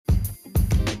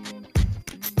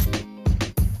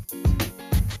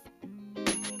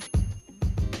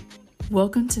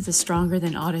Welcome to the Stronger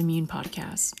Than Autoimmune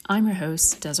podcast. I'm your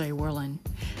host, Desiree Worland.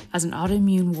 As an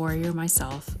autoimmune warrior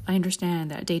myself, I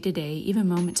understand that day to day, even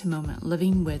moment to moment,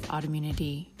 living with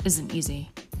autoimmunity isn't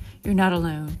easy. You're not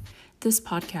alone. This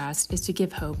podcast is to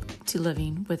give hope to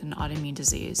living with an autoimmune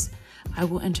disease. I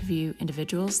will interview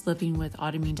individuals living with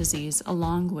autoimmune disease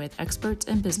along with experts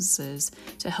and businesses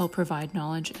to help provide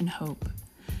knowledge and hope.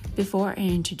 Before I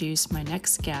introduce my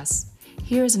next guest,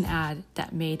 here is an ad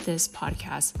that made this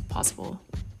podcast possible.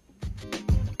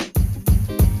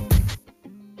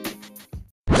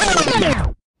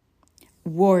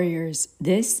 Warriors,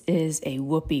 this is a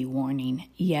whoopee warning.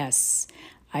 Yes,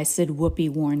 I said whoopee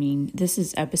warning. This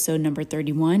is episode number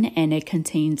 31, and it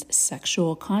contains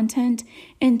sexual content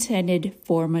intended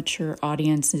for mature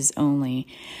audiences only.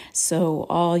 So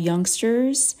all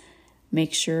youngsters,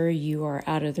 make sure you are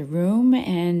out of the room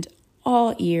and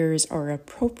all ears are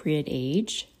appropriate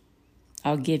age.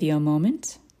 I'll give you a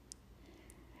moment.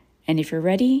 And if you're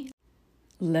ready,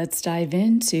 let's dive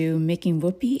into making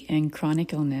whoopee and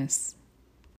chronic illness.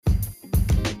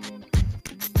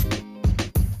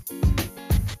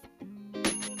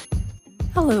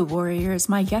 Hello, warriors.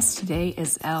 My guest today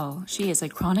is Elle. She is a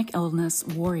chronic illness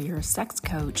warrior, sex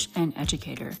coach, and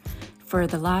educator. For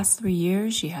the last 3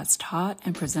 years, she has taught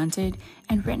and presented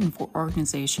and written for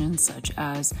organizations such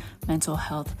as Mental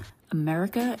Health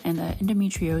America and the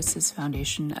Endometriosis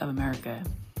Foundation of America.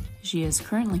 She is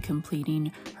currently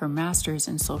completing her master's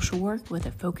in social work with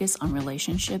a focus on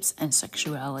relationships and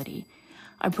sexuality.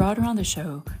 I brought her on the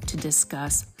show to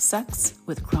discuss sex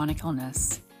with chronic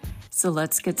illness. So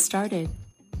let's get started.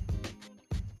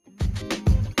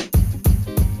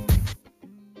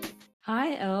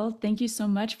 Hi, Elle. Thank you so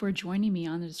much for joining me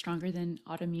on the Stronger Than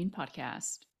Autoimmune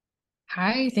podcast.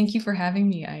 Hi, thank you for having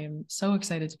me. I am so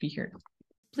excited to be here.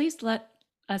 Please let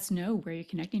us know where you're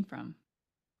connecting from.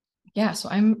 Yeah, so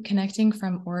I'm connecting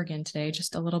from Oregon today,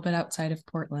 just a little bit outside of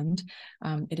Portland.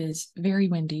 It is very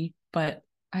windy, but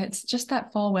it's just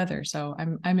that fall weather, so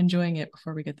I'm enjoying it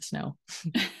before we get the snow.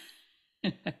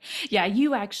 Yeah,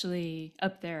 you actually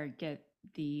up there get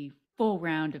the full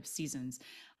round of seasons.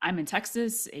 I'm in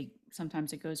Texas.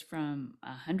 Sometimes it goes from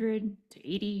 100 to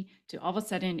 80 to all of a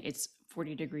sudden it's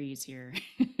 40 degrees here.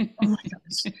 Oh my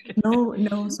gosh.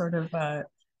 No sort of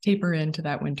taper into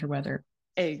that winter weather.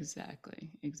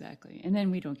 Exactly. And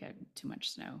then we don't get too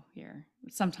much snow here.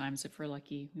 Sometimes, if we're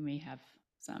lucky, we may have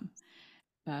some.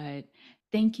 But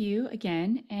thank you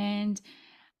again. And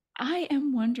I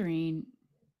am wondering,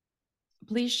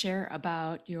 please share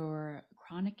about your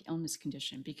chronic illness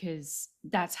condition because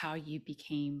that's how you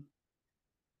became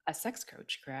a sex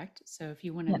coach, correct? So if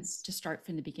you want Yes. to start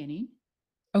from the beginning.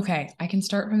 Okay, I can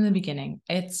start from the beginning.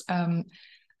 It's kind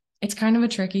of a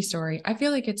tricky story. I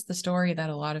feel like it's the story that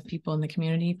a lot of people in the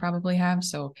community probably have,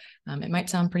 so it might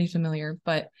sound pretty familiar,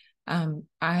 but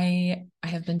I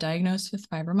have been diagnosed with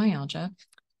fibromyalgia.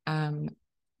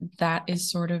 That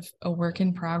is sort of a work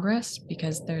in progress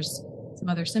because there's some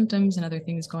other symptoms and other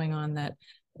things going on that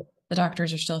the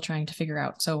doctors are still trying to figure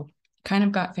out. So kind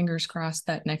of got fingers crossed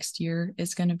that next year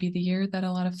is going to be the year that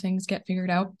a lot of things get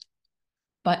figured out.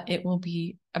 But it will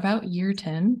be about year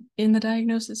 10 in the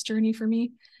diagnosis journey for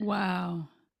me. Wow.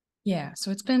 Yeah, so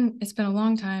it's been a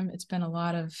long time. It's been a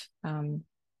lot of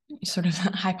sort of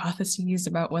hypotheses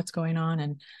about what's going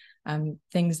on and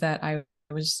things that I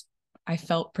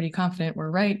felt pretty confident were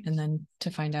right, and then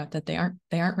to find out that they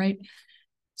aren't right.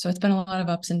 So it's been a lot of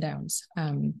ups and downs.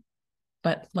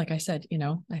 But like I said,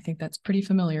 I think that's pretty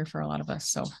familiar for a lot of us.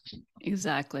 So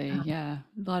Exactly. Yeah.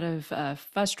 A lot of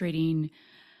frustrating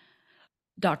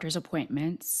doctor's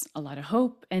appointments, a lot of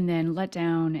hope, and then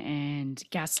letdown and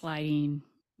gaslighting.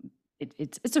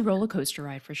 It's a roller coaster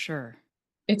ride for sure.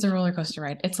 It's a roller coaster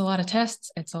ride. It's a lot of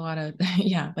tests. It's a lot of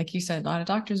yeah, like you said, a lot of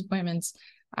doctor's appointments.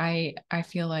 I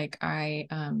feel like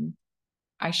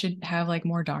I should have like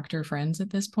more doctor friends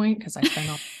at this point because I spend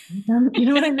all them. You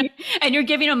know what I mean? And you're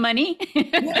giving them money?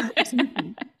 Yeah,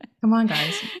 absolutely. Come on,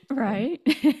 guys. Right.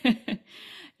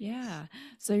 Yeah.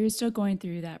 So you're still going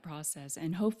through that process,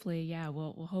 and hopefully, yeah,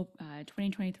 we'll hope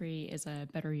 2023 is a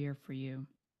better year for you.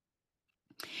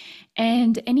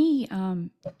 And any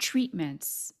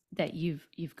treatments that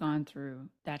you've gone through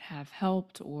that have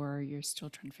helped, or you're still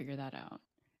trying to figure that out?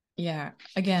 Yeah.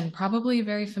 Again, probably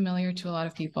very familiar to a lot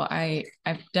of people. I've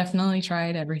definitely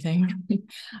tried everything.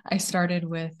 I started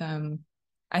with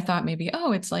I thought maybe,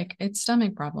 oh, it's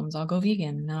stomach problems. I'll go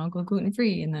vegan and then I'll go gluten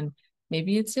free and then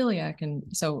maybe it's celiac. And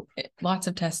so lots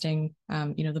of testing,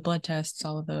 the blood tests,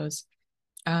 all of those.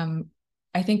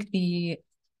 I think the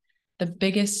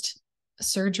biggest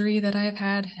surgery that I have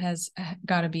had has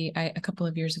got to be a couple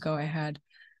of years ago. I had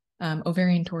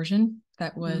ovarian torsion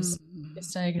that was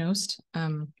misdiagnosed.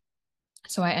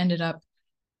 So I ended up,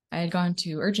 I had gone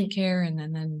to urgent care and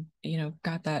then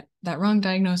got that wrong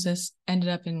diagnosis, ended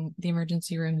up in the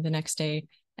emergency room the next day.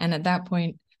 And at that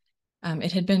point,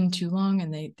 it had been too long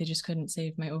and they just couldn't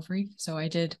save my ovary. So I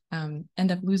did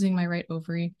end up losing my right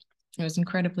ovary. It was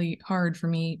incredibly hard for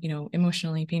me,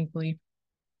 emotionally, painfully.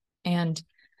 And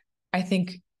I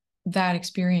think that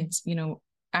experience,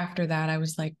 after that, I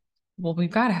was like, well,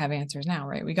 we've got to have answers now,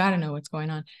 right? We got to know what's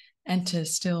going on. And to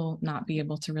still not be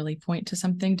able to really point to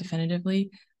something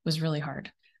definitively was really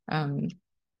hard.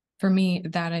 For me,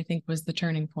 that I think was the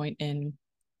turning point in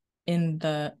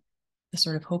the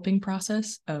sort of hoping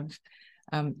process of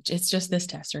it's just this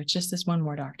test, or it's just this one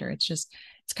more doctor. It's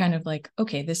kind of like,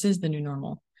 okay, this is the new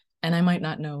normal and I might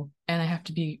not know, and I have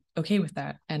to be okay with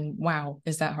that. And wow,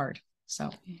 is that hard? So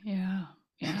yeah.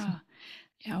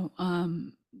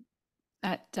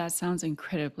 That sounds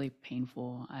incredibly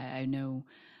painful. I know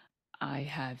I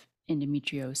have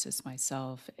endometriosis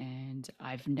myself, and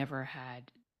I've never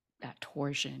had that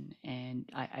torsion, and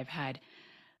I've had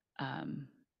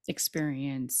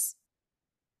experience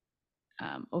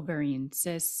ovarian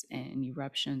cysts and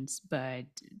eruptions, but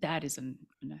that is on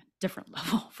a different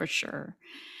level for sure.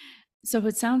 So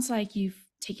it sounds like you've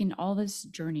taken all this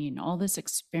journey and all this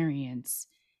experience,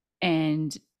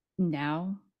 and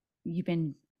now you've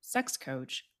been sex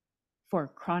coach for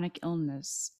chronic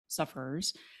illness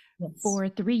sufferers for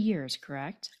 3 years,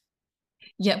 correct?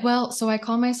 Yeah, well, so I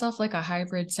call myself like a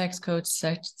hybrid sex coach,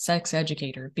 sex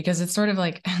educator, because it's sort of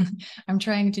like I'm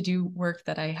trying to do work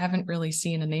that I haven't really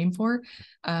seen a name for.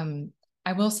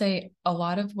 I will say a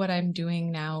lot of what I'm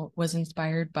doing now was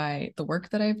inspired by the work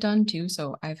that I've done too.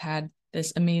 So I've had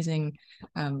this amazing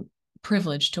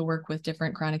privilege to work with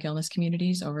different chronic illness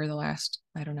communities over the last,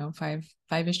 I don't know,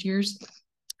 five-ish years.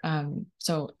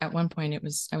 So at one point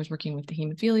I was working with the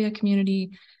hemophilia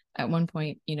community. At one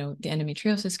point, the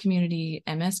endometriosis community,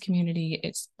 MS community,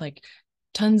 it's like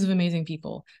tons of amazing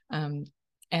people,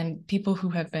 and people who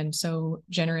have been so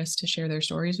generous to share their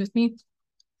stories with me.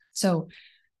 So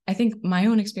I think my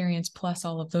own experience plus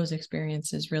all of those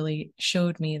experiences really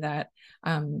showed me that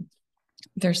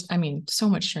there's, so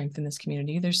much strength in this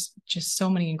community. There's just so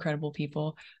many incredible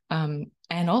people. And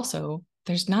also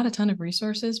there's not a ton of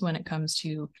resources when it comes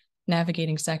to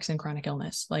navigating sex and chronic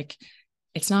illness. Like,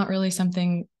 it's not really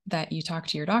something that you talk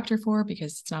to your doctor for,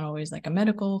 because it's not always like a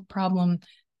medical problem.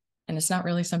 And it's not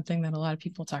really something that a lot of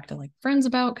people talk to like friends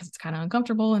about, because it's kind of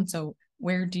uncomfortable. And so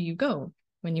where do you go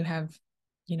when you have,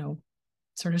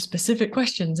 sort of specific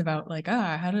questions about like,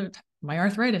 my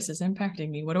arthritis is impacting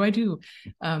me. What do I do?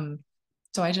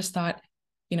 So I just thought,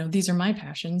 these are my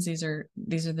passions. These are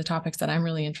the topics that I'm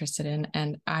really interested in.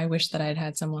 And I wish that I'd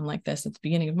had someone like this at the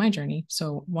beginning of my journey.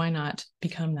 So why not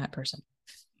become that person?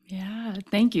 Yeah,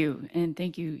 thank you. And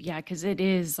thank you. Yeah, because it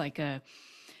is like I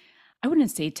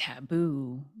wouldn't say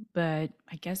taboo, but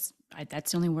I guess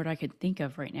that's the only word I could think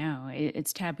of right now.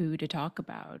 It's taboo to talk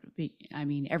about. I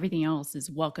mean, everything else is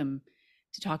welcome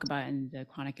to talk about in the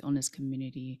chronic illness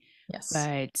community. Yes.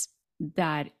 But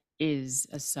that is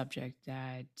a subject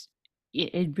that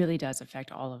it really does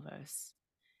affect all of us.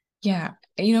 Yeah.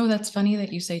 That's funny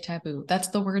that you say taboo. That's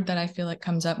the word that I feel like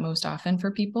comes up most often for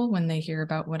people when they hear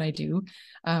about what I do.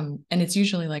 And it's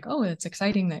usually like, oh, it's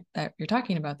exciting that you're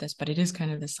talking about this, but it is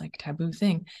kind of this like taboo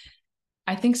thing.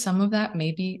 I think some of that,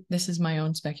 maybe this is my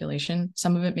own speculation,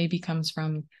 some of it maybe comes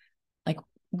from like,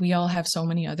 we all have so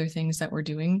many other things that we're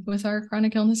doing with our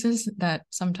chronic illnesses that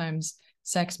sometimes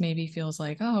sex maybe feels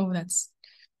like, oh, that's,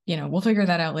 we'll figure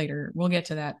that out later. We'll get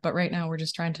to that. But right now we're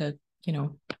just trying to,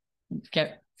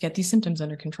 get these symptoms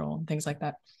under control and things like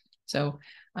that. So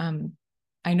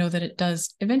I know that it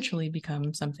does eventually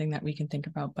become something that we can think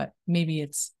about, but maybe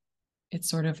it's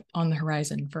sort of on the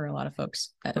horizon for a lot of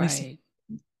folks. At least.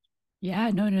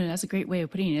 Yeah, no, that's a great way of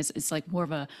putting it. It's like more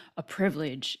of a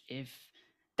privilege if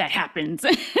that happens.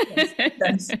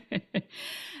 Yes.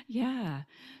 Yeah.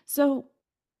 So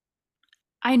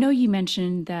I know you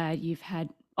mentioned that you've had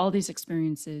all these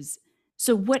experiences.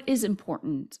 So what is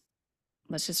important?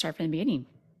 Let's just start from the beginning.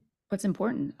 What's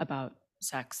important about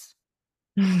sex?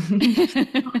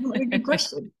 Good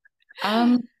question.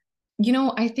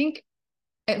 I think,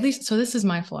 at least, so this is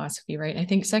my philosophy, right? I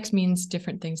think sex means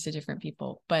different things to different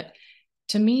people, but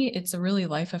to me, it's a really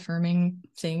life-affirming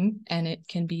thing, and it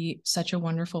can be such a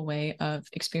wonderful way of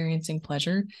experiencing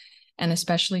pleasure. And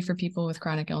especially for people with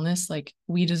chronic illness, like,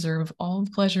 we deserve all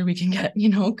the pleasure we can get,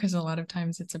 because a lot of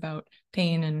times it's about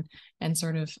pain and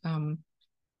sort of,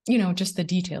 just the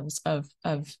details of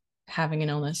having an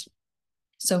illness.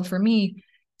 So for me,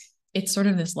 it's sort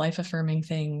of this life-affirming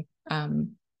thing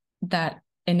that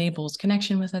enables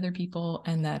connection with other people,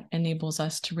 and that enables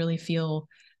us to really feel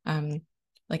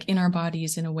like in our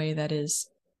bodies in a way that is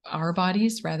our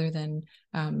bodies rather than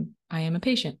I am a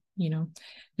patient.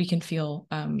 We can feel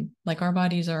like our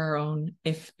bodies are our own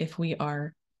if we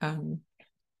are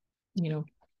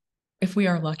if we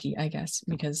are lucky, I guess,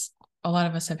 because a lot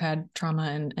of us have had trauma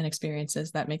and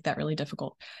experiences that make that really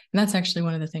difficult. And that's actually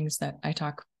one of the things that I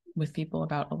talk with people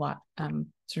about a lot,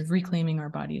 sort of reclaiming our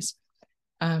bodies.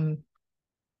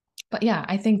 But yeah,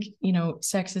 I think,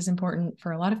 sex is important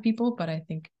for a lot of people, but I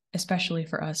think especially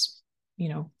for us,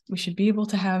 we should be able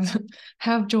to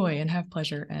have joy and have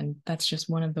pleasure. And that's just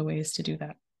one of the ways to do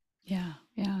that. Yeah.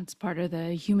 Yeah. It's part of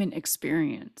the human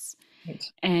experience.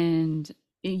 Right. And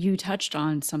you touched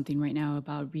on something right now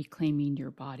about reclaiming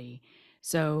your body.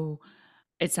 So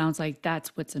it sounds like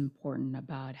that's what's important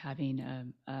about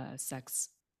having a sex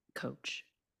coach.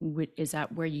 Is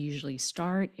that where you usually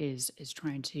start? Is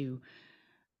trying to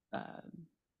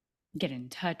get in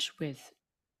touch with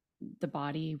the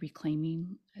body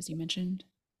reclaiming, as you mentioned?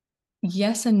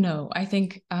 Yes and no. I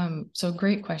think so.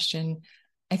 Great question.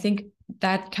 I think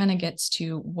that kind of gets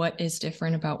to what is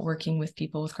different about working with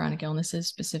people with chronic illnesses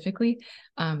specifically.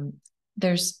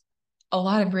 There's a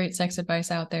lot of great sex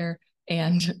advice out there.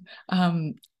 And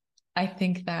I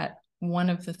think that one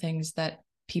of the things that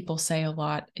people say a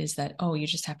lot is that, oh, you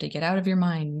just have to get out of your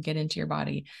mind and get into your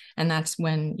body. And that's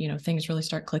when, things really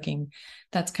start clicking.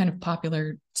 That's kind of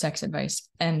popular sex advice.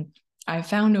 And I've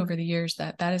found over the years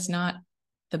that that is not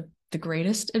the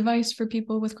greatest advice for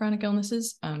people with chronic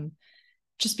illnesses.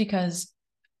 Just because,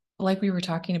 like we were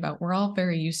talking about, we're all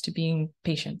very used to being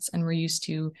patients, and we're used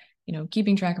to,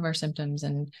 keeping track of our symptoms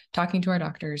and talking to our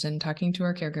doctors and talking to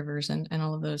our caregivers and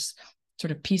all of those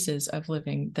sort of pieces of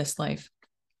living this life.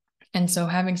 And so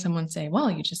having someone say, well,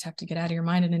 you just have to get out of your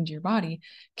mind and into your body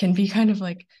can be kind of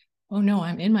like, oh no,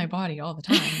 I'm in my body all the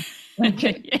time.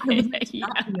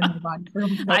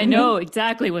 I know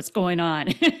exactly what's going on.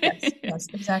 Yes,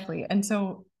 exactly. And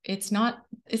so it's not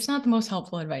the most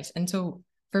helpful advice. And so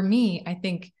for me, I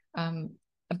think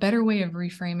a better way of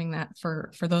reframing that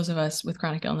for those of us with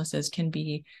chronic illnesses can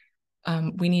be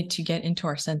we need to get into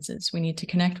our senses. We need to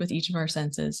connect with each of our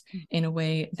senses in a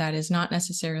way that is not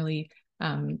necessarily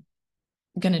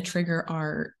going to trigger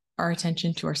our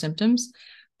attention to our symptoms,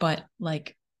 but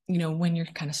like, when you're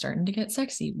kind of starting to get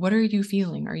sexy, what are you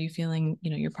feeling? Are you feeling,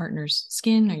 your partner's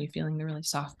skin? Are you feeling the really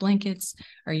soft blankets?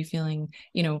 Are you feeling,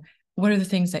 what are the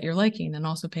things that you're liking? And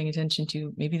also paying attention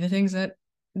to maybe the things that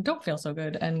don't feel so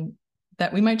good and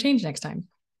that we might change next time.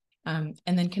 And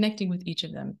then connecting with each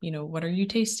of them. What are you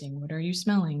tasting? What are you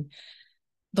smelling?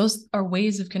 Those are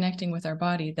ways of connecting with our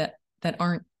body that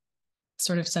aren't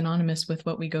sort of synonymous with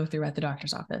what we go through at the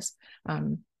doctor's office.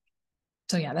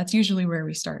 So yeah, that's usually where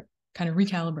we start, kind of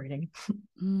recalibrating.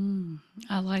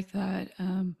 I like that.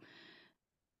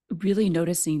 Really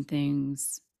noticing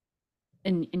things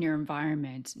in your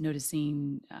environment,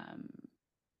 noticing,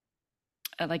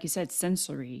 like you said,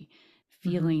 sensory,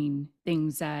 feeling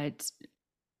things that,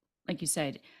 like you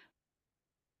said,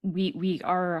 we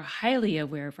are highly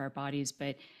aware of our bodies,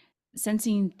 but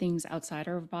sensing things outside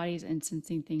our bodies and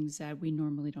sensing things that we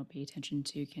normally don't pay attention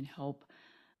to can help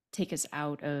take us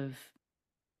out of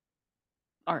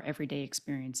our everyday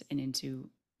experience and into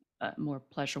a more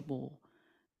pleasurable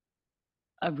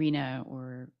arena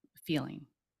or feeling.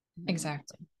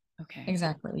 Exactly. Okay.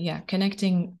 Exactly. Yeah.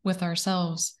 Connecting with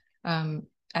ourselves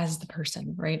as the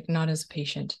person, right? Not as a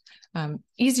patient.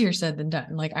 Easier said than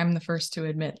done. Like, I'm the first to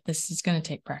admit this is going to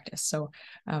take practice. So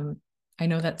I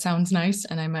know that sounds nice,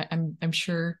 and I'm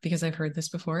sure, because I've heard this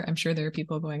before, I'm sure there are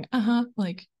people going,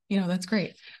 like, that's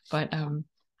great. But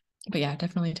yeah, it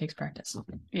definitely takes practice.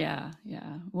 Yeah.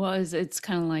 Well, it's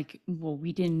kind of like, well,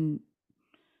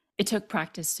 it took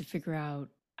practice to figure out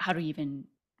how to even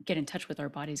get in touch with our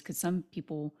bodies, because some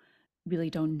people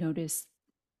really don't notice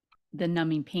the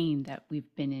numbing pain that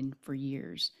we've been in for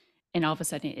years. And all of a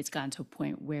sudden it's gotten to a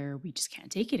point where we just can't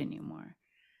take it anymore.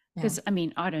 Because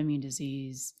autoimmune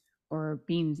disease or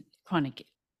being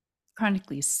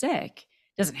chronically sick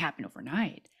doesn't happen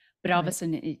overnight. But all of a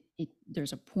sudden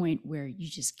there's a point where you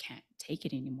just can't take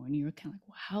it anymore. And you're kind of like,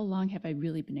 well, how long have I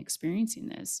really been experiencing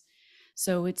this?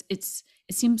 So it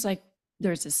seems like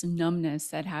there's this numbness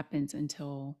that happens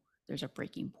until there's a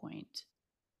breaking point.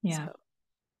 Yeah,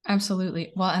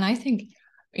 absolutely. Well, and I think,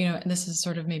 this is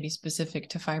sort of maybe specific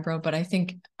to fibro, but I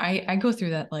think I go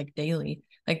through that like daily.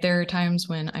 Like, there are times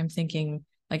when I'm thinking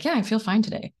like, yeah, I feel fine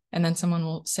today. And then someone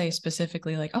will say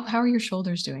specifically like, oh, how are your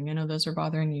shoulders doing? I know those were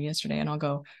bothering you yesterday. And I'll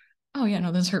go, oh yeah,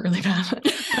 no, those hurt really bad.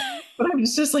 But I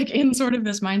was just like in sort of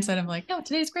this mindset of like, no,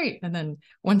 today's great. And then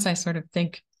once I sort of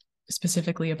think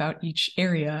specifically about each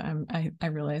area, I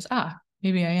realize,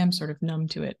 maybe I am sort of numb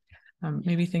to it.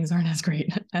 Maybe things aren't as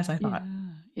great as I thought.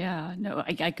 Yeah. No,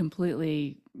 I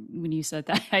completely, when you said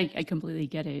that, I completely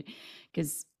get it,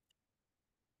 because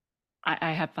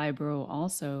I have fibro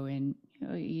also, and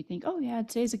you think, oh yeah,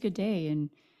 today's a good day, and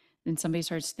then somebody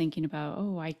starts thinking about,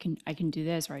 oh, I can do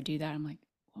this or I do that. I'm like,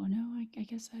 oh no, I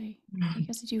guess I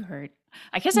do hurt.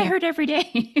 I guess I Yeah. hurt every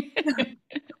day.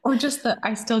 Or just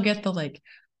I still get the like,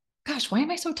 gosh, why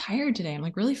am I so tired today? I'm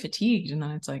like really fatigued. And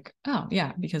then it's like, oh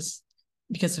yeah, because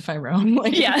if I roam,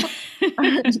 like Yeah.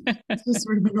 it's just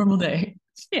sort of a normal day.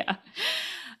 Yeah.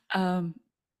 Um,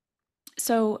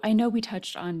 so I know we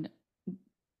touched on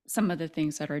some of the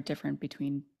things that are different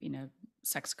between being a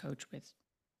sex coach with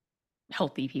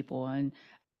healthy people, and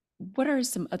what are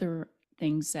some other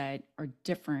things that are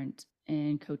different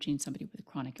in coaching somebody with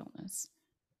chronic illness?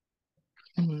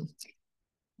 Mhm.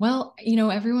 Well,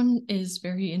 everyone is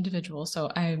very individual. So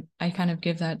I kind of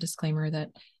give that disclaimer that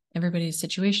everybody's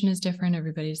situation is different.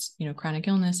 Everybody's, chronic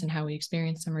illness and how we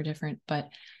experience them are different. But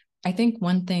I think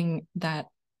one thing that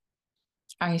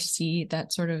I see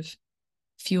that sort of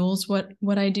fuels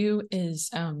what I do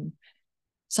is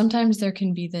sometimes there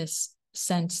can be this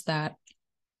sense that,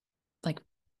 like,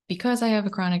 because I have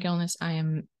a chronic illness, I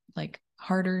am like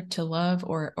harder to love,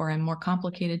 or I'm more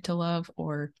complicated to love,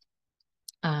 or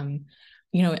um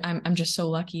I'm just so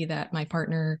lucky that my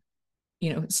partner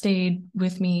stayed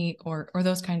with me, or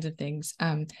those kinds of things.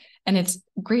 And it's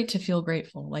great to feel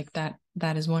grateful, like that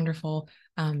is wonderful.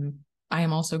 I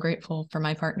am also grateful for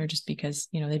my partner just because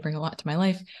they bring a lot to my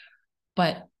life.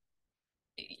 But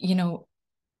you know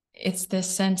it's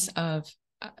this sense of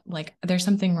like there's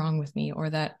something wrong with me, or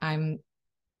that I'm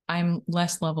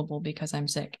less lovable because I'm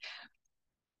sick.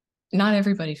 Not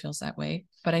everybody feels that way,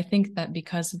 but I think that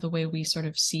because of the way we sort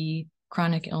of see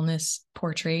chronic illness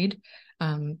portrayed,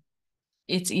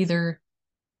 it's either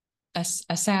a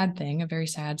sad thing, a very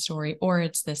sad story, or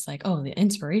it's this like, oh, the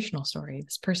inspirational story,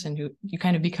 this person who you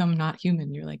kind of become not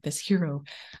human, you're like this hero.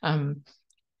 And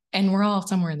we're all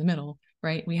somewhere in the middle,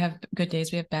 right? We have good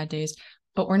days, we have bad days,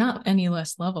 but we're not any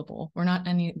less lovable. We're not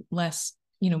any less,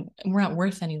 we're not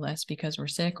worth any less because we're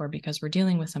sick or because we're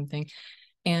dealing with something.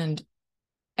 And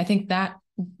I think that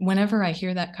whenever I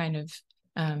hear that kind of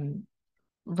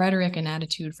rhetoric and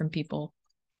attitude from people,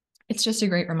 it's just a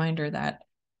great reminder that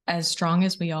as strong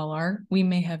as we all are, we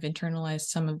may have internalized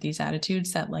some of these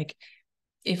attitudes that, like,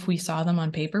 if we saw them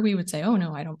on paper, we would say, oh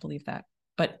no, I don't believe that.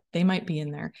 But they might be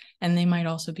in there, and they might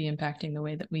also be impacting the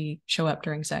way that we show up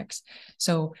during sex.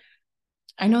 So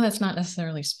I know that's not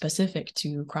necessarily specific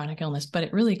to chronic illness, but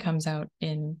it really comes out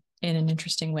in an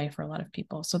interesting way for a lot of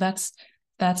people. So that's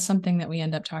something that we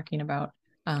end up talking about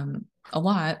a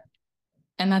lot.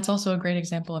 And that's also a great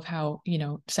example of how,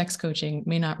 sex coaching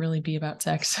may not really be about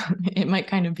sex. It might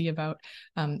kind of be about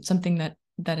something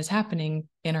that is happening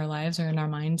in our lives or in our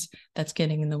minds that's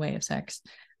getting in the way of sex.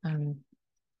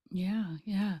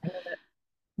 Yeah.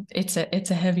 It's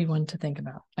a heavy one to think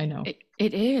about. I know.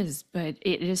 It is, but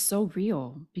it is so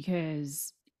real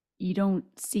because you don't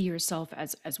see yourself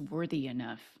as worthy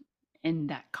enough in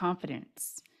that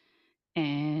confidence.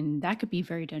 And that could be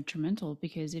very detrimental,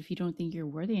 because if you don't think you're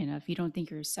worthy enough, you don't think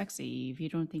you're sexy. If you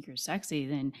don't think you're sexy,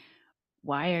 then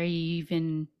why are you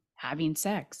even having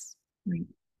sex? Right.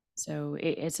 So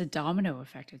it's a domino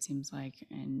effect, it seems like.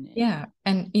 And Yeah.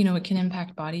 And, it can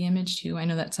impact body image too. I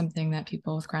know that's something that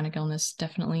people with chronic illness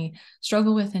definitely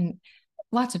struggle with. And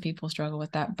lots of people struggle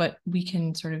with that, but we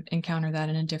can sort of encounter that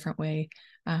in a different way.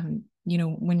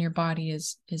 When your body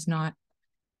is not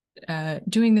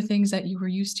doing the things that you were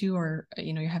used to, or,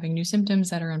 you're having new symptoms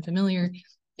that are unfamiliar,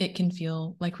 it can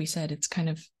feel, like we said, it's kind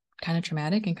of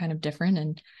traumatic and kind of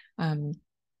different. And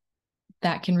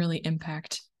that can really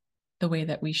impact the way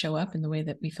that we show up and the way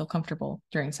that we feel comfortable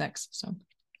during sex. So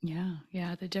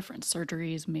yeah, the different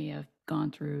surgeries may have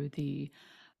gone through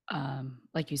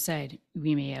like you said,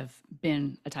 we may have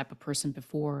been a type of person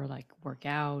before, like work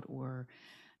out, or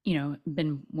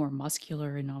been more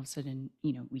muscular, and all of a sudden,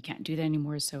 we can't do that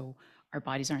anymore. So our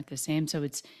bodies aren't the same. So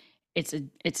it's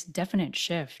a definite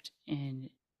shift. And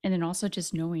then also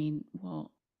just knowing,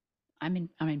 well, I'm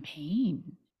in pain,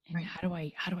 and right. how do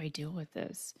I deal with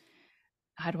this?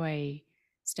 How do I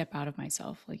step out of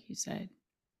myself, like you said,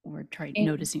 or try And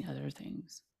noticing other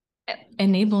things?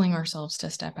 enabling ourselves to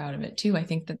step out of it too. I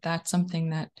think that that's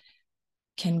something that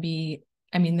can be,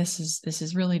 I mean, this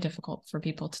is really difficult for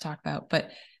people to talk about,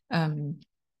 but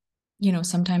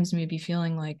sometimes maybe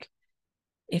feeling like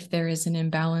if there is an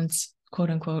imbalance, quote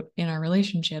unquote, in our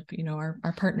relationship,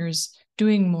 our partner's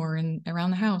doing more in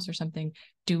around the house or something,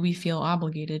 do we feel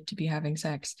obligated to be having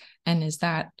sex? And is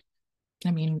that,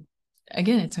 I mean,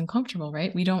 again, it's uncomfortable,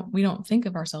 right? We don't think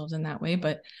of ourselves in that way,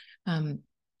 but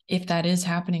if that is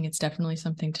happening, it's definitely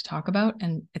something to talk about.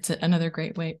 And it's another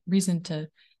great reason to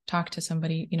talk to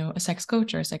somebody, a sex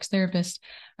coach or a sex therapist,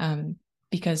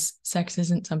 because sex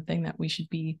isn't something that we should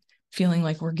be feeling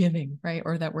like we're giving, right?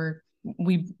 Or that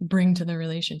we bring to the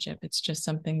relationship. It's just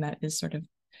something that is sort of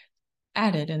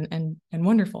added and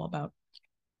wonderful about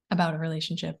a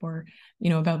relationship, or,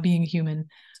 about being human.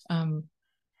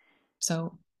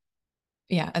 So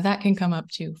yeah, that can come up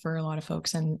too for a lot of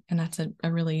folks. And that's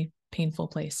a really painful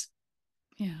place.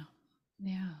 Yeah.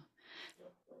 Yeah.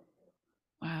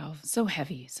 Wow. So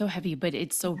heavy, but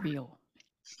it's so real.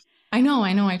 I know.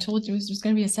 I told you it was just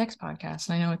going to be a sex podcast.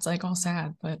 I know it's like all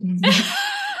sad, but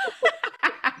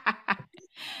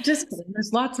just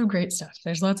there's lots of great stuff.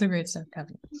 There's lots of great stuff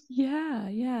happening. Yeah,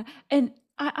 yeah. And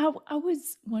I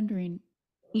was wondering,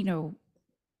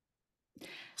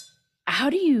 how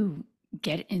do you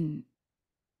get in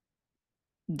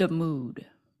the mood?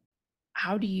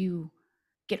 How do you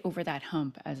get over that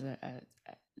hump as a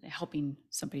helping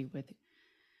somebody with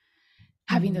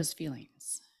having those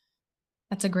feelings?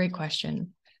 That's a great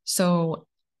question. So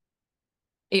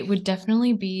it would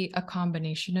definitely be a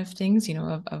combination of things,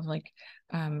 of like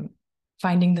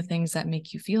finding the things that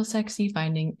make you feel sexy,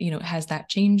 finding, has that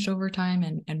changed over time,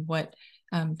 and what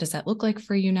does that look like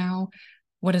for you now?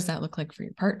 What does that look like for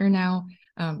your partner now?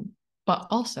 But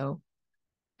also,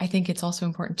 I think it's also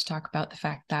important to talk about the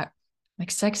fact that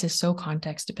like sex is so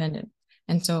context dependent.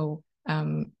 And so,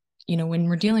 when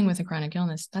we're dealing with a chronic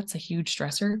illness, that's a huge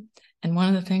stressor. And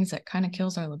one of the things that kind of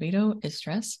kills our libido is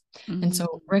stress. Mm-hmm. And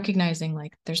so recognizing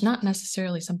like there's not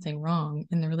necessarily something wrong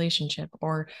in the relationship,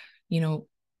 or,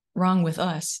 wrong with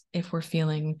us if we're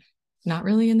feeling not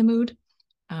really in the mood.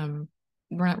 We're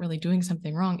not really doing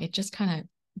something wrong. It just kind of,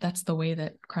 that's the way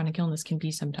that chronic illness can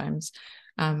be sometimes.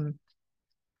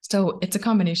 So it's a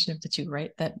combination of the two,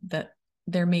 right? That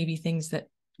there may be things that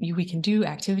we can do,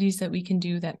 activities that we can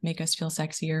do that make us feel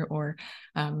sexier, or,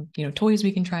 toys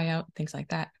we can try out, things like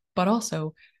that. But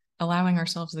also allowing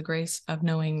ourselves the grace of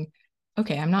knowing,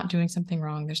 okay, I'm not doing something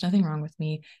wrong. There's nothing wrong with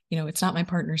me. It's not my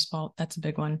partner's fault. That's a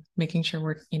big one. Making sure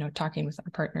we're, talking with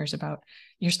our partners about,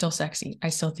 you're still sexy. I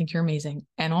still think you're amazing.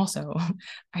 And also,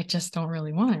 I just don't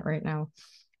really want it right now.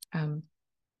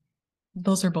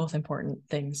 Those are both important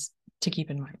things to keep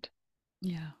in mind.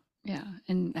 Yeah. Yeah.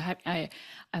 And I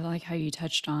like how you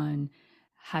touched on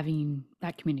having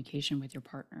that communication with your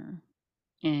partner.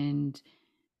 And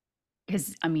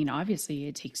because obviously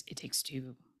it takes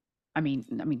two. Maybe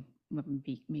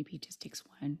it just takes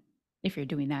one if you're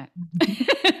doing that.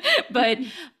 But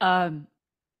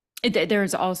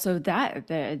there's also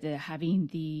the having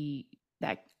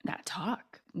that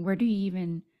talk. Where do you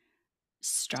even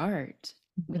start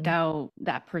without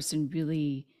that person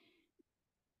really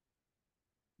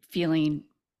feeling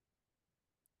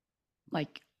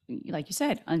like you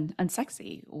said,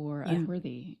 unsexy or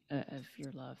unworthy of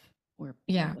your love? Or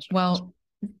well,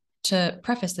 to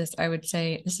preface this, I would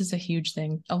say this is a huge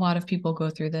thing. A lot of people go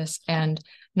through this, and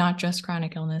not just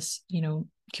chronic illness,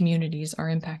 communities are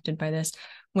impacted by this.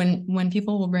 When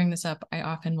people will bring this up, I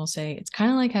often will say it's kind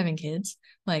of like having kids.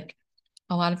 Like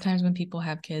a lot of times when people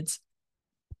have kids,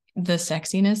 the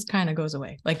sexiness kind of goes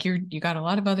away. Like you got a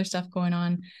lot of other stuff going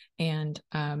on, and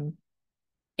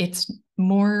it's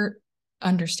more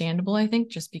understandable, I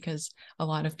think, just because a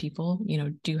lot of people,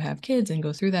 do have kids and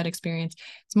go through that experience.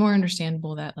 It's more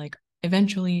understandable that like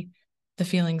eventually the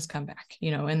feelings come back,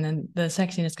 and then the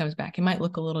sexiness comes back. It might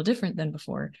look a little different than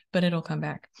before, but it'll come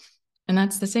back. And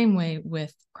that's the same way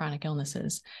with chronic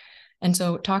illnesses. And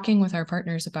so talking with our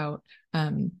partners about,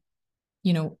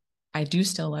 I do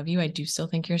still love you. I do still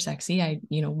think you're sexy. I,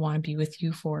 want to be with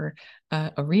you for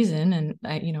a reason. And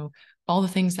I, all the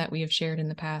things that we have shared in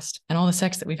the past and all the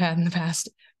sex that we've had in the past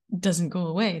doesn't go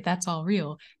away. That's all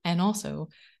real. And also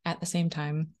at the same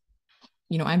time,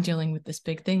 I'm dealing with this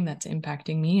big thing that's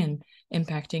impacting me and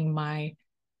impacting my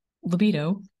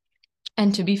libido.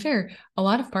 And to be fair, a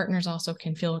lot of partners also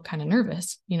can feel kind of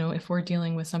nervous. If we're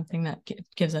dealing with something that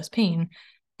gives us pain,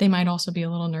 they might also be a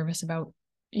little nervous about,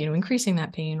 increasing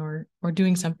that pain or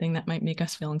doing something that might make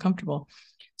us feel uncomfortable.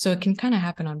 So it can kind of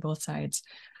happen on both sides.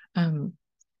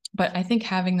 But I think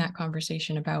having that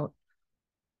conversation about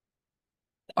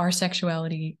our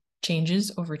sexuality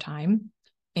changes over time,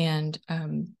 and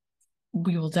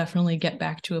we will definitely get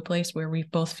back to a place where we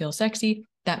both feel sexy.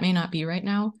 That may not be right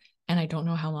now, and I don't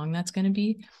know how long that's going to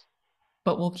be,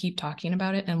 but we'll keep talking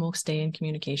about it and we'll stay in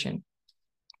communication.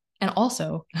 And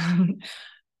also,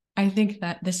 I think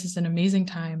that this is an amazing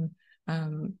time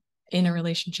in a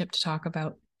relationship to talk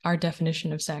about our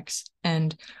definition of sex.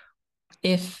 And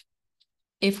if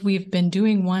if we've been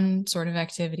doing one sort of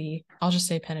activity, I'll just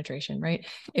say penetration, right?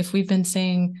 If we've been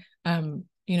saying,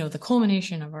 the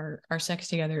culmination of our sex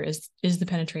together is the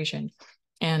penetration,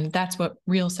 and that's what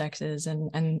real sex is,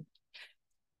 and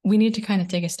we need to kind of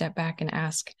take a step back and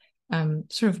ask,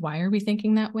 sort of, why are we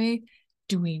thinking that way?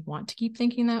 Do we want to keep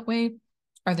thinking that way?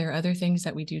 Are there other things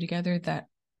that we do together that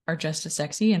are just as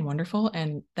sexy and wonderful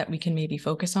and that we can maybe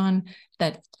focus on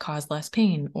that cause less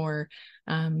pain or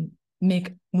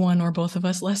make one or both of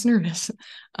us less nervous?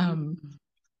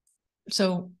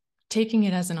 So taking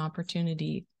it as an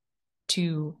opportunity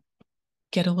to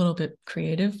get a little bit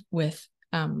creative with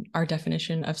our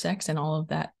definition of sex and all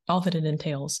that it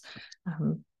entails.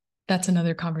 That's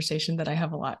another conversation that I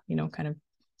have a lot, kind of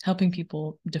helping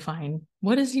people define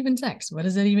what is even sex? What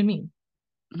does that even mean?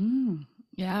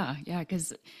 Yeah,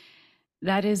 because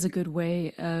that is a good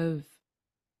way of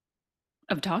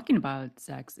talking about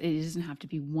sex. It doesn't have to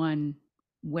be one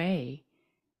way,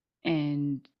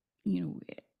 and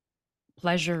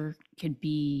pleasure could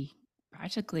be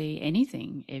practically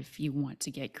anything if you want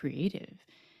to get creative.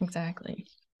 Exactly.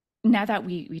 Now that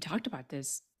we talked about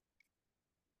this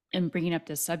and bringing up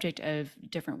the subject of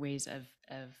different ways of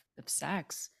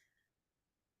sex,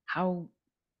 how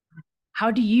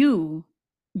do you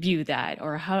view that,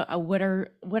 or what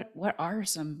are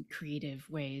some creative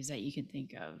ways that you can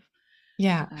think of?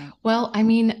 Yeah. Well, I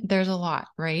mean, there's a lot,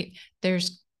 right?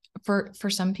 There's for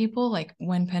some people, like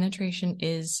when penetration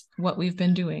is what we've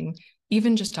been doing,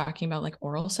 even just talking about like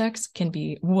oral sex can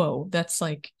be, whoa, that's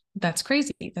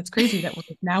crazy. That's crazy that we're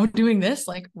now doing this.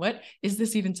 Like, what is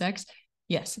this even sex?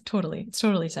 Yes, totally. It's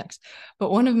totally sex.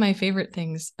 But one of my favorite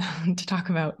things to talk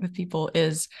about with people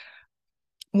is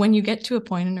when you get to a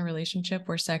point in a relationship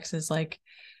where sex is like,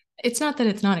 it's not that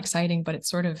it's not exciting, but it's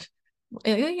sort of,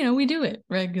 we do it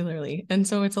regularly. And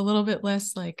so it's a little bit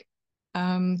less like,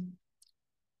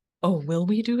 oh, will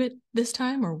we do it this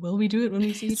time? Or will we do it when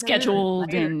we see each scheduled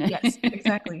other? And yes,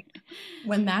 exactly.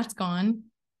 When that's gone,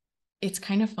 it's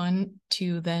kind of fun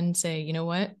to then say, you know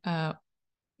what?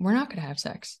 We're not going to have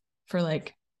sex for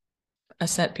like a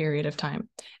set period of time.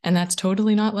 And that's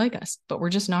totally not like us, but we're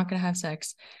just not going to have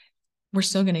sex. We're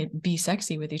still going to be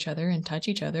sexy with each other and touch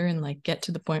each other and like get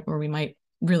to the point where we might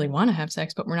really want to have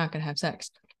sex, but we're not going to have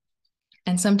sex.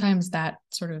 And sometimes that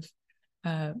sort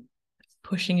of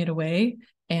pushing it away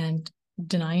and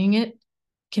denying it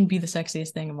can be the sexiest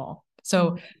thing of all.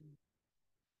 So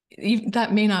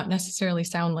that may not necessarily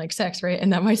sound like sex, right?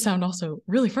 And that might sound also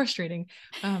really frustrating.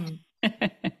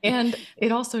 And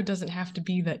it also doesn't have to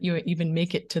be that you even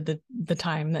make it to the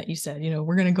time that you said,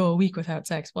 we're going to go a week without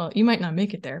sex. Well, you might not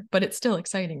make it there, but it's still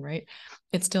exciting, right?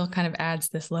 It still kind of adds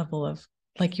this level of,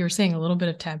 like you were saying, a little bit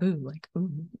of taboo, like,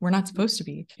 ooh, we're not supposed to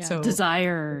be. Yeah, so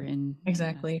desire and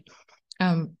exactly.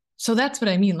 So that's what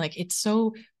I mean. Like, it's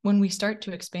so, when we start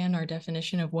to expand our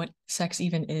definition of what sex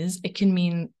even is, it can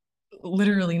mean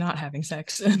literally not having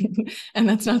sex. And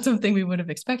that's not something we would have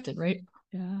expected, right?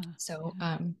 Yeah. So,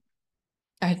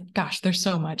 there's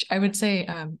so much. I would say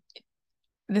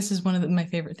this is one of my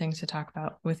favorite things to talk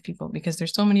about with people, because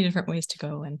there's so many different ways to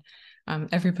go, and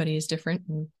everybody is different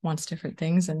and wants different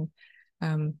things. And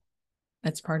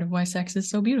that's part of why sex is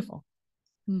so beautiful.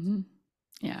 Mm-hmm.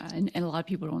 Yeah. And a lot of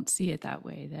people don't see it that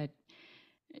way, that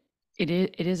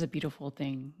it is a beautiful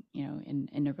thing,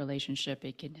 in a relationship.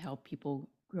 It can help people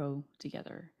grow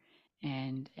together,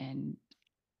 and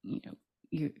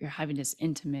you're having this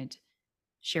intimate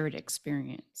shared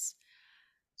experience.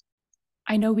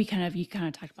 I know you kind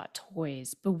of talked about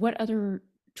toys, but what other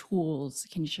tools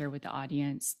can you share with the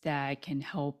audience that can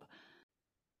help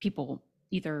people,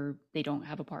 either they don't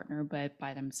have a partner but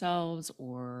by themselves,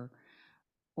 or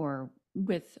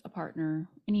with a partner?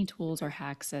 Any tools or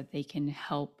hacks that they can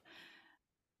help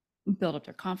build up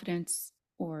their confidence,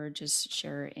 or just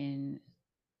share in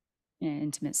an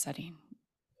intimate setting?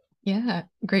 Yeah,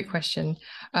 great question.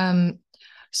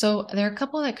 So there are a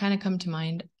couple that kind of come to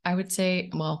mind. I would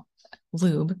say, well,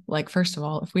 lube. Like, first of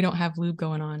all, if we don't have lube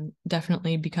going on,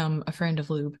 definitely become a friend of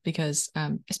lube, because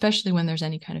especially when there's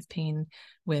any kind of pain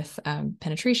with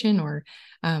penetration, or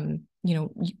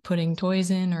putting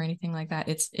toys in or anything like that,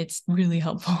 it's really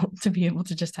helpful to be able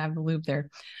to just have the lube there.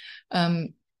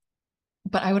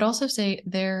 But I would also say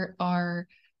there are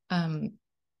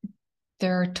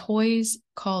toys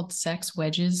called sex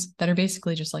wedges that are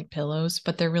basically just like pillows,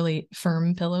 but they're really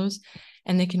firm pillows,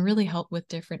 and they can really help with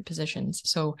different positions.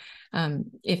 So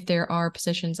if there are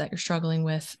positions that you're struggling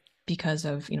with because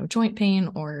of, joint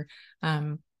pain, or,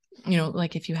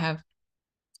 like if you have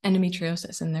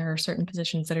endometriosis and there are certain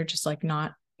positions that are just like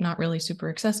not really super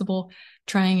accessible,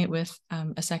 trying it with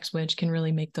a sex wedge can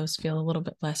really make those feel a little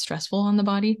bit less stressful on the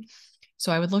body.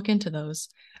 So I would look into those.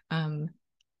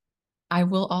 I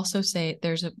will also say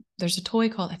there's a toy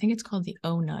called, I think it's called the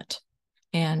O Nut,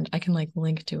 and I can like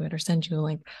link to it or send you a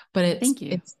link. But Thank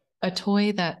you. it's a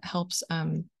toy that helps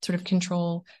sort of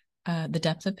control the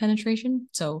depth of penetration.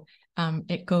 So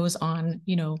it goes on,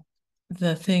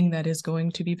 the thing that is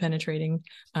going to be penetrating,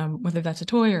 whether that's a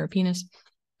toy or a penis,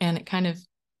 and it kind of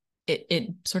it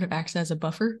sort of acts as a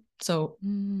buffer. So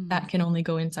that can only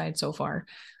go inside so far,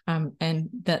 and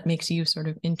that makes you sort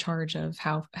of in charge of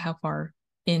how far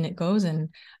in it goes, and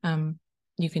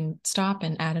you can stop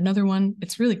and add another one.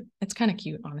 It's kind of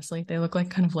cute, honestly. They look like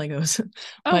kind of Legos,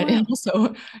 Oh, but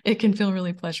wow. it can feel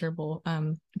really pleasurable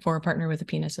for a partner with a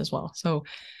penis as well. So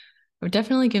I would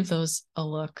definitely give those a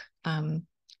look.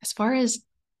 As far as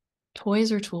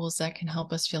toys or tools that can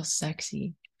help us feel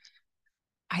sexy,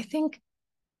 I think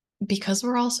because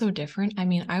we're all so different, I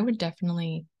mean, I would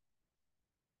definitely,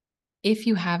 if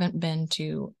you haven't been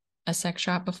to a sex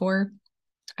shop before,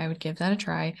 I would give that a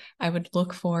try. I would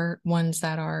look for ones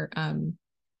that are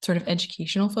sort of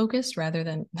educational focused rather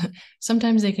than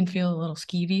sometimes they can feel a little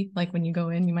skeevy. Like when you go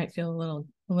in, you might feel a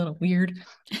little weird.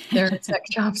 There are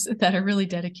sex shops that are really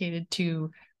dedicated to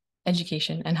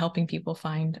education and helping people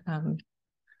find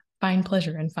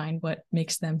pleasure and find what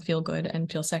makes them feel good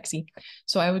and feel sexy.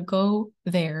 So I would go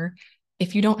there.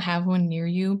 If you don't have one near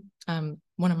you,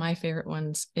 one of my favorite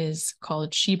ones is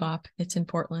called Shebop. It's in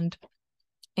Portland,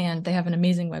 and they have an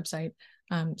amazing website,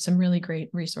 some really great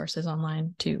resources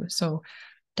online too. So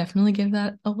definitely give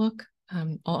that a look.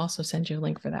 I'll also send you a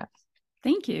link for that.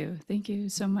 Thank you. Thank you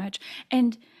so much.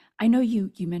 And I know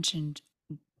you mentioned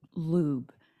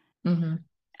lube. Mm-hmm.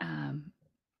 Um,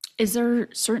 is there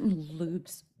certain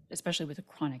lubes, especially with a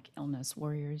chronic illness,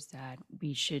 warriors, that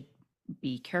we should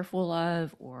be careful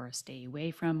of or stay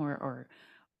away from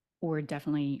or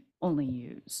definitely only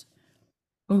use?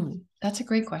 Oh, that's a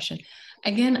great question.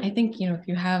 Again, I think, if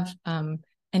you have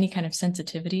any kind of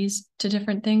sensitivities to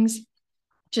different things,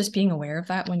 just being aware of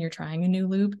that when you're trying a new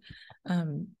lube.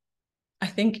 I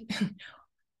think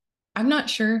I'm not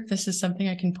sure if this is something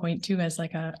I can point to as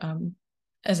like a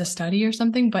as a study or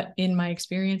something, but in my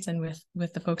experience and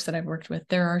with the folks that I've worked with,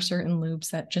 there are certain lubes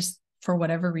that just for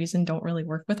whatever reason don't really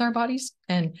work with our bodies.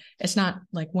 And it's not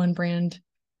like one brand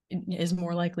is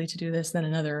more likely to do this than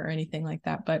another or anything like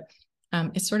that, but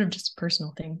it's sort of just a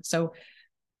personal thing. So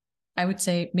I would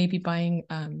say maybe buying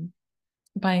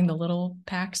the little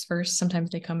packs first. Sometimes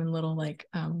they come in little like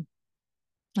I'm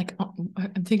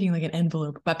thinking like an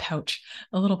envelope, a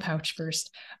little pouch first.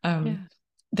 Yeah.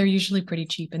 They're usually pretty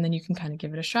cheap, and then you can kind of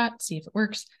give it a shot, see if it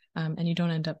works, and you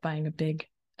don't end up buying a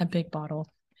big bottle.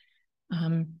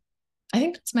 Um, I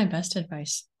think that's my best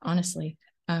advice, honestly.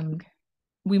 Okay.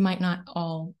 We might not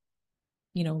all,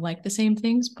 like the same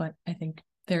things, but I think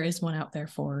there is one out there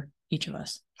for each of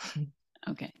us.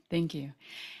 Okay. Thank you.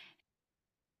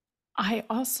 I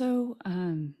also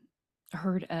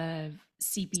heard of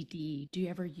CBD. Do you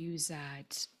ever use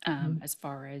that as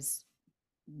far as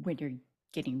when you're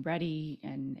getting ready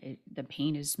and the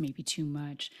pain is maybe too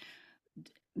much?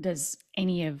 Does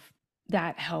any of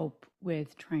that help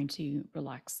with trying to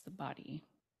relax the body,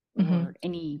 Mm-hmm. or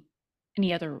any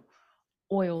other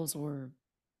oils or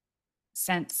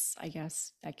scents, I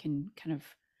guess, that can kind of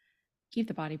keep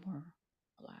the body more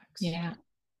relaxed? Yeah,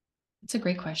 it's a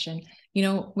great question.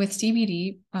 With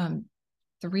CBD,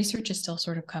 the research is still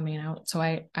sort of coming out. So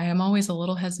I am always a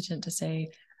little hesitant to say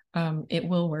it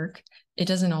will work. It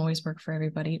doesn't always work for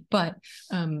everybody, but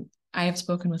I have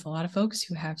spoken with a lot of folks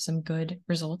who have some good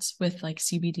results with like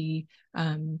CBD,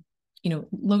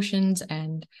 lotions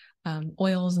and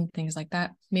oils and things like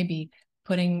that. Maybe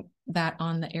putting that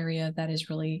on the area that is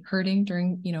really hurting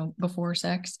during, before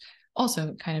sex.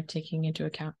 Also, kind of taking into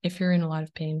account if you're in a lot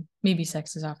of pain, maybe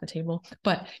sex is off the table,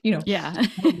 but Yeah.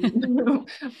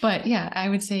 but yeah, I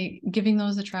would say giving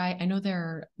those a try. I know there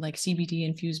are like CBD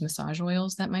infused massage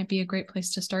oils that might be a great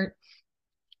place to start.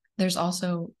 There's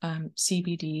also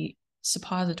CBD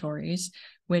suppositories,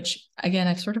 which again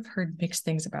I've sort of heard mixed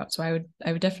things about. So I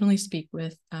would definitely speak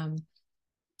with a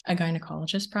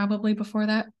gynecologist probably before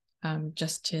that,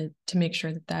 just to make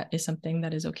sure that that is something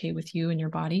that is okay with you and your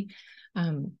body.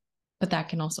 But that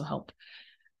can also help.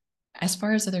 As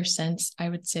far as other scents, I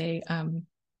would say,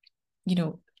 you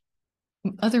know,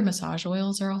 other massage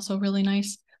oils are also really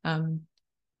nice.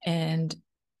 And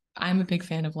I'm a big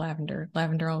fan of lavender.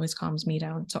 Lavender always calms me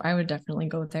down. So I would definitely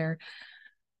go there.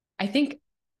 I think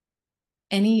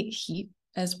any heat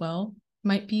as well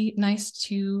might be nice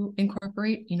to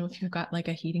incorporate. If you've got like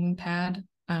a heating pad,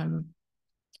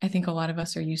 I think a lot of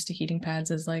us are used to heating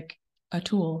pads as like a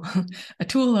tool, a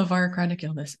tool of our chronic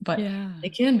illness, but Yeah.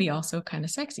 it can be also kind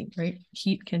of sexy, right?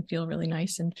 Heat can feel really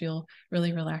nice and feel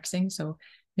really relaxing. So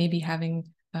maybe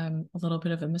having a little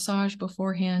bit of a massage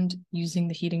beforehand, using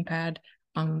the heating pad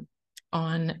on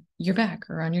your back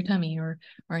or on your tummy or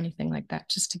anything like that,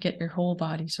 just to get your whole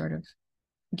body sort of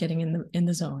getting in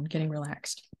the zone, getting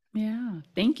relaxed. Yeah.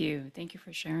 Thank you. Thank you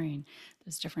for sharing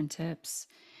those different tips.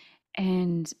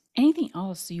 And anything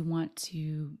else you want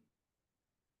to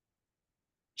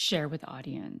share with the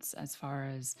audience as far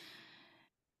as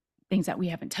things that we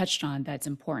haven't touched on that's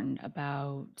important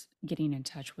about getting in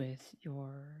touch with your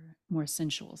more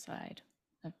sensual side?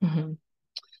 Mm-hmm.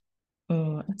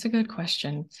 Oh, that's a good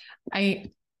question.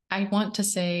 I I want to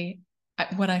say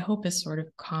what I hope is sort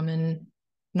of common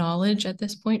knowledge at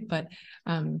this point, but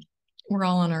um, we're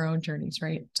all on our own journeys,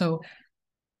 right? So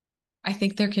I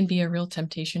think there can be a real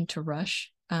temptation to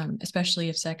rush, especially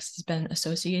if sex has been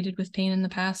associated with pain in the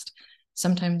past.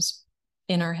 Sometimes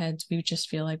in our heads, we just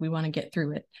feel like we want to get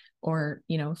through it, or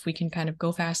if we can kind of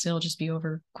go fast, it'll just be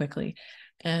over quickly.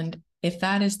 And if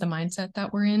that is the mindset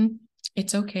that we're in,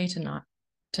 it's okay to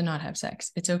not have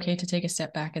sex. It's okay to take a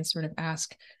step back and sort of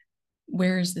ask,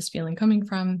 where is this feeling coming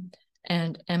from?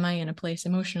 And am I in a place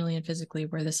emotionally and physically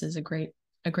where this is a great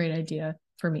idea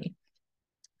for me?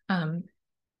 Um,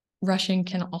 Rushing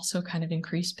can also kind of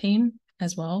increase pain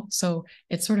as well. So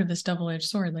it's sort of this double-edged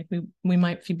sword. Like we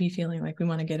might be feeling like we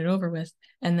want to get it over with,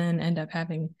 and then end up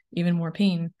having even more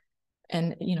pain,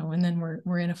 and then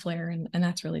we're in a flare, and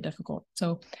that's really difficult.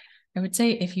 So I would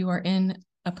say if you are in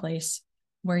a place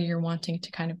where you're wanting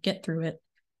to kind of get through it,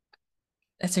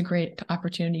 that's a great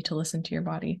opportunity to listen to your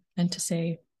body and to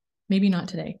say, maybe not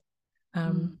today.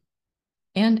 Um, Mm,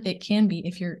 and it can be,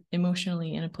 if you're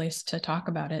emotionally in a place to talk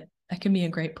about it, that can be a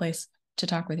great place to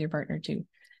talk with your partner too,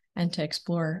 and to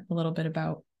explore a little bit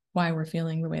about why we're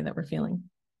feeling the way that we're feeling.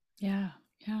 yeah,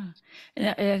 yeah. And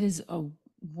that is a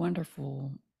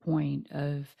wonderful point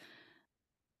of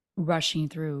rushing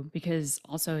through, because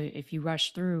also if you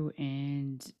rush through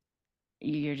and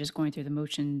you're just going through the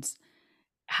motions,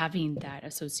 having that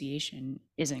association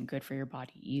isn't good for your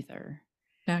body either.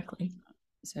 Exactly.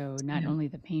 So not Yeah. only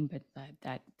the pain, but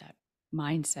that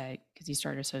mindset, because you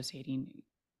start associating,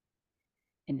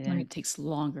 and then Right. it takes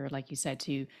longer, like you said,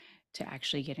 to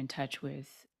actually get in touch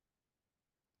with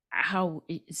how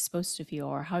it's supposed to feel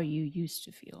or how you used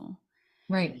to feel.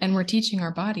 Right. And we're teaching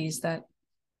our bodies that,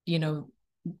 you know,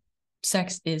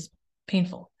 sex is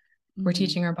painful. We're Hmm.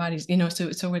 teaching our bodies, so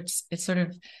it's sort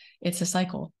of, it's a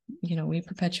cycle, we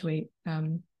perpetuate.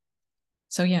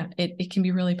 So yeah, it can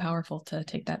be really powerful to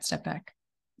take that step back.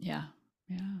 Yeah,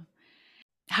 yeah.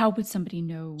 How would somebody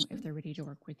know if they're ready to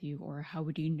work with you, or how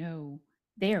would you know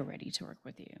they are ready to work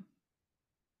with you?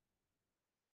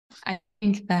 I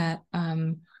think that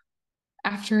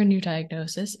after a new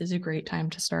diagnosis is a great time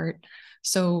to start.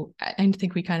 So I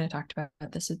think we kind of talked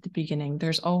about this at the beginning.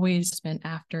 There's always been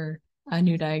after a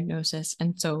new diagnosis.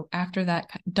 And so after that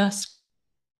dust,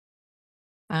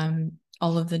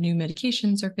 all of the new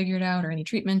medications are figured out, or any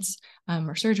treatments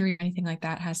or surgery or anything like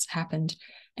that has happened,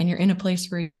 and you're in a place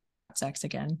where you have sex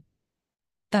again.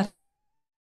 That's,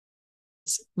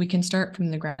 we can start from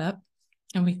the ground up,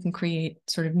 and we can create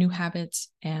sort of new habits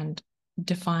and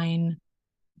define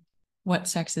what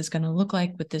sex is going to look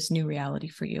like with this new reality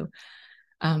for you.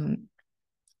 Um,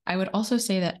 I would also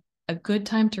say that a good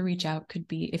time to reach out could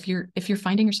be if you're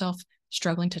finding yourself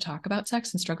struggling to talk about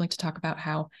sex and struggling to talk about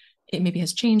how it maybe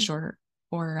has changed, or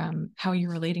how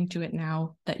you're relating to it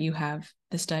now that you have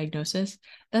this diagnosis.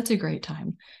 That's a great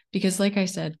time, because like I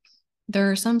said, there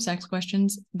are some sex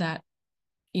questions that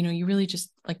you really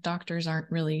just, like, doctors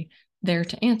aren't really there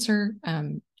to answer.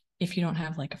 If you don't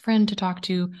have like a friend to talk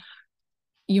to,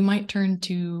 you might turn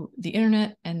to the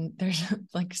internet, and there's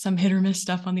like some hit or miss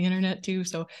stuff on the internet too.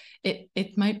 So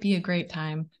it might be a great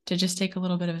time to just take a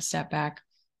little bit of a step back.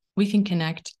 We can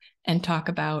connect and talk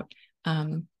about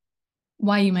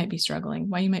why you might be struggling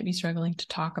to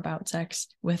talk about sex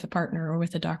with a partner or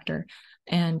with a doctor,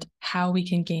 and how we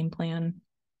can game plan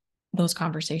those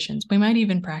conversations. We might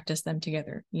even practice them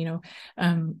together,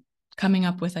 coming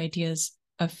up with ideas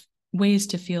of ways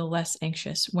to feel less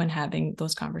anxious when having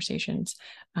those conversations.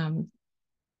 Um,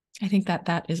 I think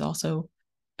that is also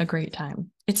a great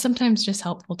time. It's sometimes just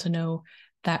helpful to know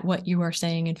that what you are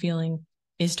saying and feeling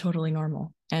is totally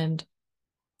normal, and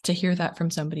to hear that from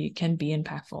somebody can be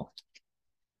impactful.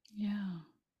 Yeah.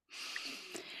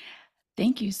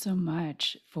 Thank you so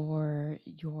much for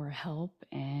your help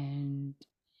and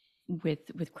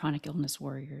with chronic illness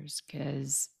warriors,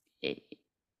 because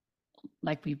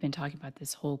like we've been talking about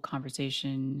this whole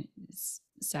conversation,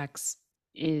 sex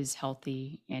is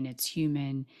healthy and it's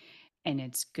human, and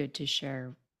it's good to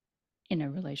share in a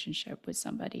relationship with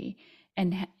somebody,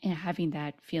 and, and having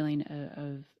that feeling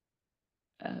of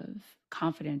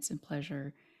confidence and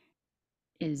pleasure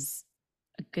is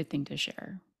a good thing to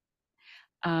share.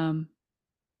 How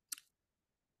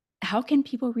can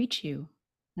people reach you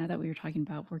now that we were talking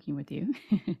about working with you?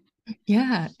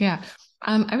 Yeah, yeah.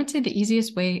 I would say the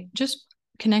easiest way, just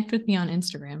connect with me on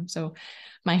Instagram. So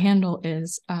my handle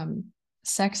is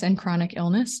sex and chronic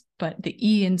illness, but the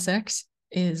E in sex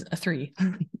is a 3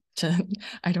 to,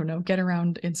 I don't know, get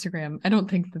around Instagram. I don't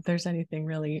think that there's anything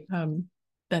really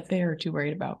that they are too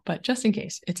worried about, but just in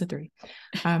case, it's a 3.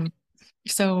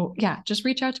 So yeah, just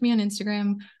reach out to me on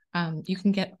Instagram. You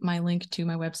can get my link to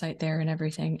my website there and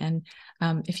everything. And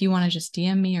if you want to just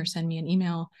DM me or send me an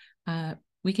email,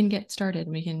 we can get started.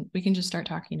 We can just start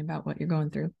talking about what you're going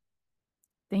through.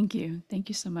 Thank you. Thank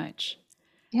you so much.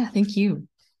 Yeah, thank you.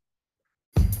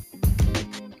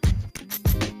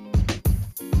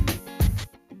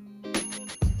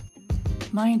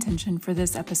 My intention for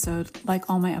this episode, like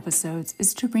all my episodes,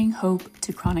 is to bring hope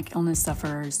to chronic illness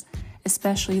sufferers,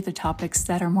 especially the topics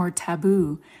that are more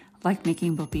taboo, like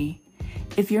making whoopee.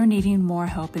 If you're needing more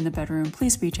help in the bedroom,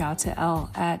 please reach out to Elle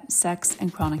at Sex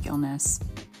and Chronic Illness.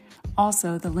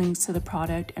 Also, the links to the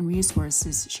product and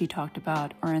resources she talked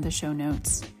about are in the show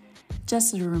notes.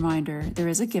 Just as a reminder, there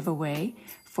is a giveaway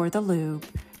for the lube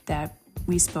that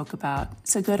we spoke about,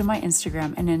 so go to my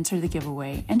Instagram and enter the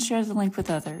giveaway and share the link with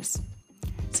others.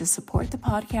 To support the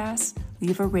podcast,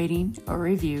 leave a rating or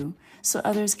review so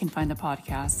others can find the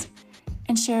podcast,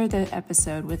 and share the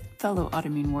episode with fellow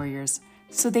autoimmune warriors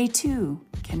so they too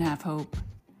can have hope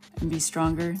and be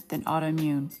stronger than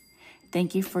autoimmune.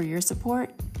 Thank you for your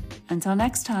support. Until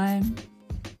next time.